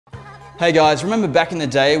Hey guys, remember back in the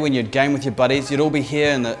day when you'd game with your buddies, you'd all be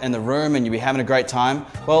here in the room and you'd be having a great time?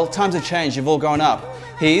 Well, times have changed, you've all grown up.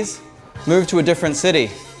 He's moved to a different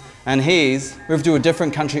city, and he's moved to a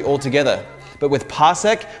different country altogether. But with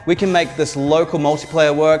Parsec, we can make this local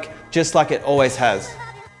multiplayer work just like it always has.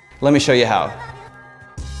 Let me show you how.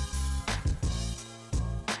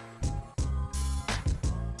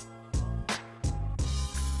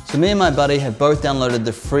 So me and my buddy have both downloaded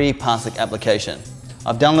the free Parsec application.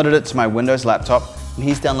 I've downloaded it to my Windows laptop and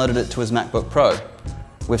he's downloaded it to his MacBook Pro.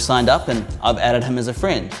 We've signed up and I've added him as a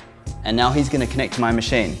friend. And now he's going to connect to my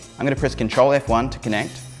machine. I'm going to press Control F1 to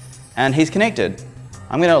connect and he's connected.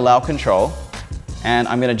 I'm going to allow control and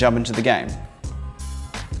I'm going to jump into the game.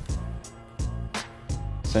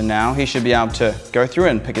 So now he should be able to go through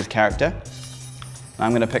and pick his character. I'm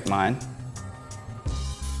going to pick mine.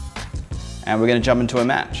 And we're going to jump into a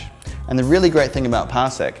match. And the really great thing about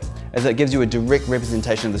Parsec is it gives you a direct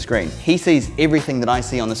representation of the screen. He sees everything that I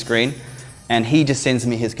see on the screen and he just sends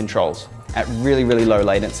me his controls at really, really low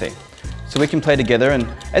latency. So we can play together, and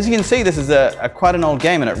as you can see, this is quite an old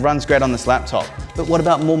game and it runs great on this laptop. But what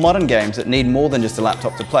about more modern games that need more than just a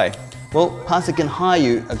laptop to play? Well, Parsec can hire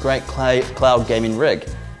you a great cloud gaming rig.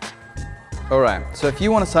 Alright, so if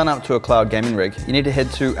you want to sign up to a cloud gaming rig, you need to head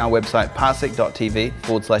to our website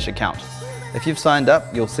parsec.tv/account. If you've signed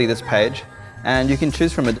up, you'll see this page and you can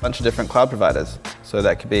choose from a bunch of different cloud providers. So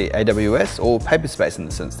that could be AWS or Paperspace in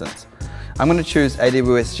this instance. I'm going to choose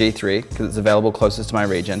AWS G3 because it's available closest to my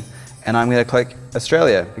region, and I'm going to click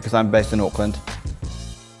Australia because I'm based in Auckland.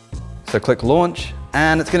 So click launch,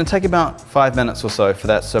 and it's going to take about 5 minutes or so for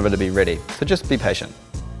that server to be ready. So just be patient.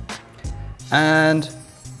 And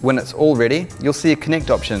when it's all ready, you'll see a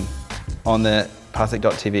connect option on the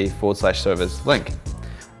parsec.tv/servers link.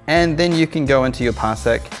 And then you can go into your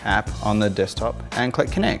Parsec app on the desktop and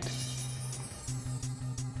click connect.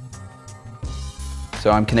 So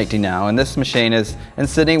I'm connecting now, and this machine is in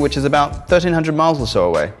Sydney, which is about 1,300 miles or so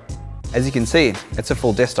away. As you can see, it's a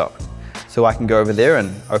full desktop. So I can go over there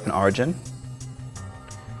and open Origin.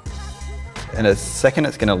 In a second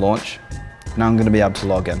it's going to launch. Now I'm going to be able to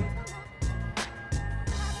log in.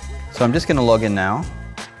 So I'm just going to log in now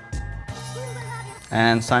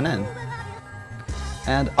and sign in.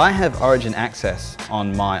 And I have Origin access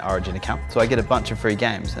on my Origin account, so I get a bunch of free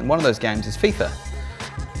games, and one of those games is Fifa.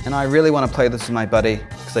 And I really want to play this with my buddy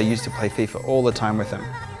because I used to play FIFA all the time with him.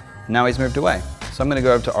 Now he's moved away. So I'm going to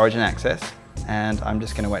go over to Origin Access and I'm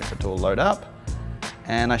just going to wait for it to all load up,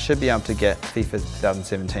 and I should be able to get FIFA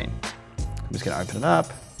 2017. I'm just going to open it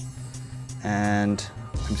up and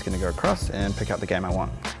I'm just going to go across and pick up the game I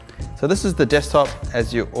want. So this is the desktop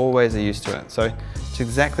as you always are used to it. So it's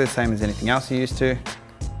exactly the same as anything else you're used to.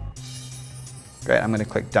 Great, I'm going to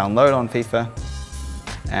click download on FIFA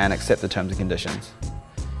and accept the terms and conditions.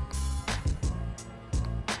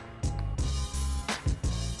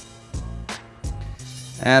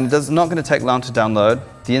 And it's not going to take long to download.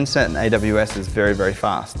 The internet in AWS is very, very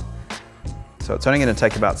fast. So it's only going to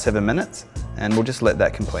take about 7 minutes, and we'll just let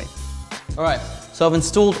that complete. Alright, so I've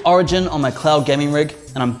installed Origin on my cloud gaming rig,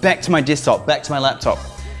 and I'm back to my desktop, back to my laptop.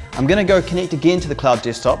 I'm going to go connect again to the cloud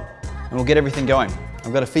desktop, and we'll get everything going.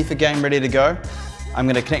 I've got a FIFA game ready to go. I'm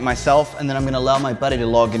going to connect myself, and then I'm going to allow my buddy to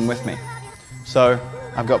log in with me. So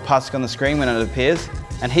I've got Parsec on the screen when it appears,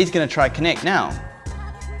 and he's going to try connect now.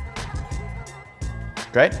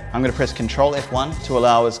 Great, I'm going to press Control F1 to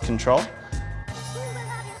allow us control.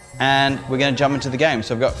 And we're going to jump into the game.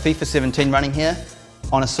 So I've got FIFA 17 running here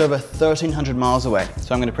on a server 1,300 miles away.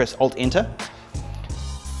 So I'm going to press Alt Enter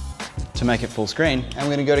to make it full screen, and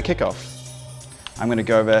we're going to go to kickoff. I'm going to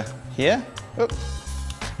go over here. Oop.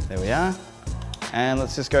 There we are. And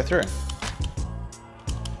let's just go through.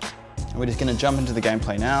 We're just going to jump into the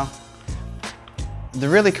gameplay now. The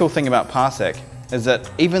really cool thing about Parsec is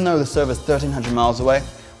that even though the server is 1,300 miles away,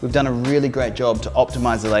 we've done a really great job to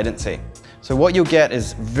optimize the latency. So what you'll get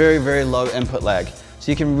is very, very low input lag.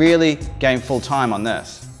 So you can really game full time on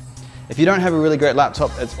this. If you don't have a really great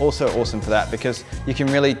laptop, it's also awesome for that because you can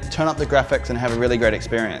really turn up the graphics and have a really great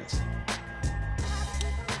experience.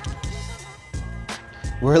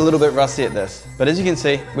 We're a little bit rusty at this, but as you can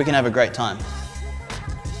see, we can have a great time.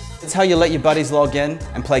 It's how you let your buddies log in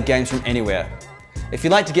and play games from anywhere. If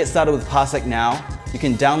you'd like to get started with Parsec now, you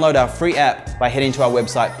can download our free app by heading to our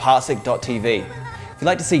website parsec.tv. If you'd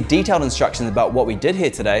like to see detailed instructions about what we did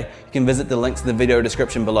here today, you can visit the links in the video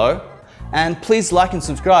description below. And please like and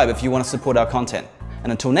subscribe if you want to support our content.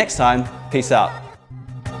 And until next time, peace out.